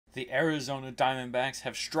The Arizona Diamondbacks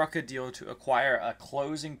have struck a deal to acquire a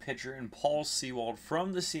closing pitcher in Paul Sewald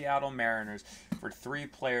from the Seattle Mariners for 3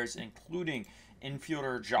 players, including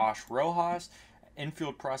infielder Josh Rojas,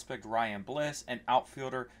 infield prospect Ryan Bliss, and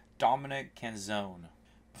outfielder Dominic Canzone.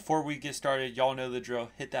 Before we get started, y'all know the drill.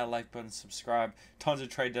 Hit that like button, subscribe. Tons of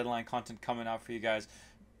trade deadline content coming out for you guys.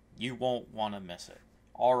 You won't want to miss it.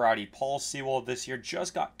 Alrighty, Paul Sewald this year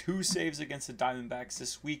just got 2 saves against the Diamondbacks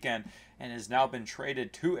this weekend and has now been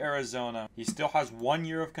traded to Arizona. He still has 1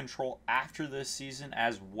 year of control after this season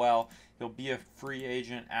as well. He'll be a free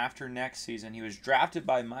agent after next season. He was drafted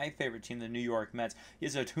by my favorite team, the New York Mets. He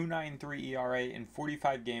has a 2.93 ERA in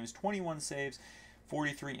 45 games, 21 saves,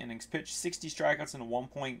 43 innings pitched, 60 strikeouts, and a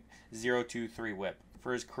 1.023 whip.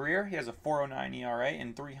 For his career, he has a 4.09 ERA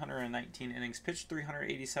in 319 innings pitched,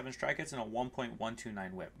 387 strikeouts, and a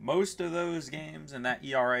 1.129 whip. Most of those games and that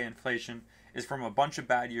ERA inflation is from a bunch of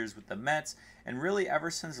bad years with the Mets, and really ever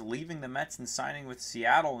since leaving the Mets and signing with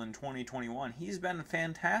Seattle in 2021, he's been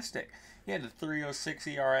fantastic. He had a 3.06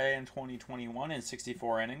 ERA in 2021 in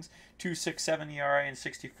 64 innings, 2.67 ERA in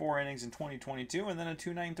 64 innings in 2022, and then a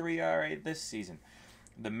 2.93 ERA this season.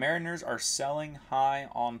 The Mariners are selling high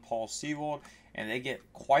on Paul Sewald, and they get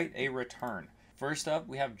quite a return. First up,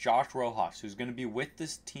 we have Josh Rojas, who's going to be with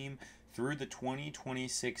this team through the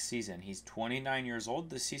 2026 season. He's 29 years old.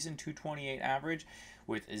 This season, 228 average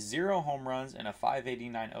with 0 home runs and a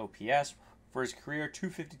 589 OPS. For his career,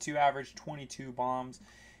 252 average, 22 bombs.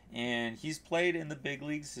 And he's played in the big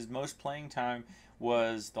leagues. His most playing time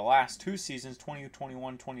was the last 2 seasons,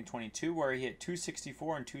 2021-2022, where he hit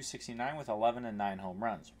 264 and 269 with 11 and 9 home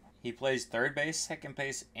runs. He plays third base, second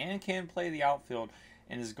base, and can play the outfield,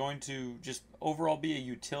 and is going to just overall be a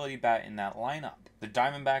utility bat in that lineup. The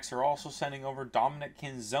Diamondbacks are also sending over Dominic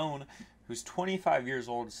Canzone, who's 25 years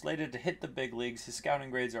old, slated to hit the big leagues. His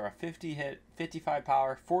scouting grades are a 50 hit, 55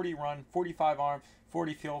 power, 40 run, 45 arm,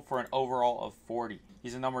 40 field for an overall of 40.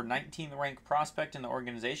 He's a number 19 ranked prospect in the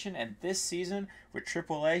organization, and this season with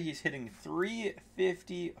AAA, he's hitting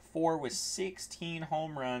 .354 with 16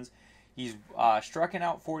 home runs. He's struck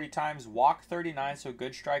out 40 times, walked 39, so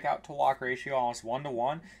good strikeout to walk ratio, almost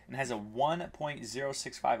 1-to-1, and has a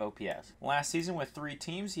 1.065 OPS. Last season with 3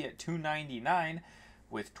 teams, he hit .299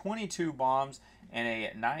 with 22 bombs and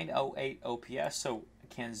a 9.08 OPS, so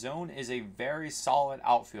Canzone is a very solid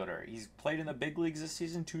outfielder. He's played in the big leagues this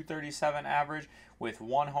season, 237 average with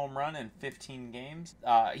 1 home run in 15 games.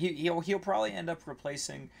 He'll probably end up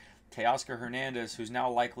replacing Teoscar Hernandez, who's now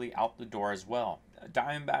likely out the door as well.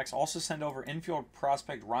 Diamondbacks also send over infield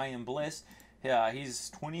prospect Ryan Bliss.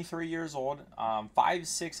 He's 23 years old,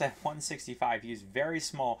 5'6" at 165. He's very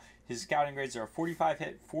small. His scouting grades are 45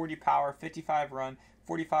 hit, 40 power, 55 run,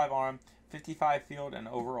 45 arm, 55 field, and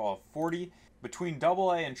overall of 40. Between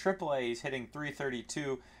AA and AAA, he's hitting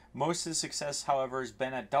 .332. Most of his success, however, has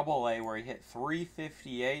been at AA, where he hit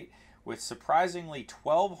 .358 with surprisingly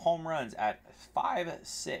 12 home runs at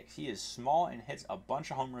 5'6". He is small and hits a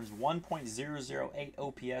bunch of home runs, 1.008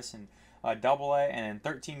 OPS in AA, and in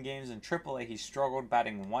 13 games in AAA, he struggled,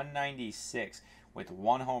 batting .196 with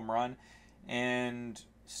 1 home run, and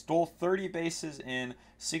stole 30 bases in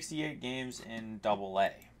 68 games in AA.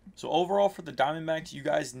 So overall for the Diamondbacks, you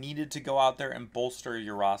guys needed to go out there and bolster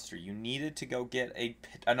your roster. You needed to go get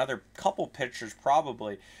another couple pitchers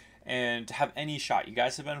probably, and to have any shot. You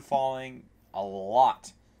guys have been falling a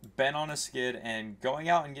lot, been on a skid, and going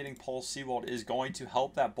out and getting Paul Sewald is going to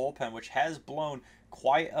help that bullpen, which has blown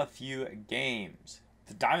quite a few games.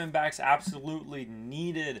 The Diamondbacks absolutely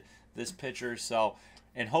needed this pitcher,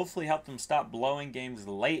 and hopefully help them stop blowing games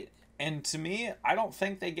late. And to me, I don't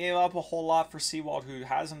think they gave up a whole lot for Sewald, who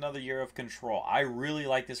has another year of control. I really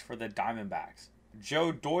like this for the Diamondbacks.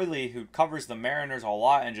 Joe Doyley, who covers the Mariners a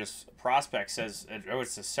lot and just prospects, says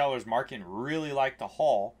it's the seller's market and really like the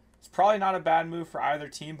haul. It's probably not a bad move for either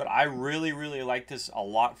team, but I really like this a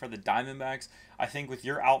lot for the Diamondbacks. I think with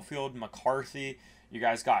your outfield, McCarthy, you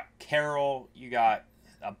guys got Carroll, you got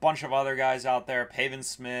a bunch of other guys out there, Pavin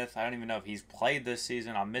Smith. I don't even know if he's played this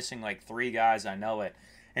season. I'm missing like 3 guys, I know it.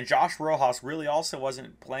 And Josh Rojas really also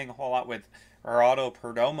wasn't playing a whole lot with Gerardo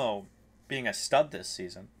Perdomo being a stud this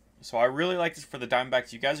season. So I really like this for the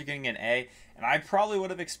Diamondbacks. You guys are getting an A, and I probably would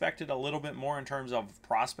have expected a little bit more in terms of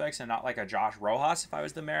prospects and not like a Josh Rojas if I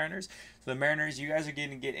was the Mariners. So the Mariners, you guys are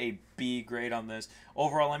going to get a B grade on this.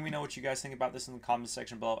 Overall, let me know what you guys think about this in the comments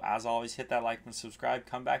section below. As always, hit that like and subscribe.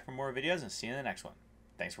 Come back for more videos, and see you in the next one.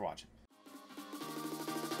 Thanks for watching.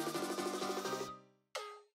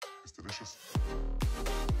 It's delicious.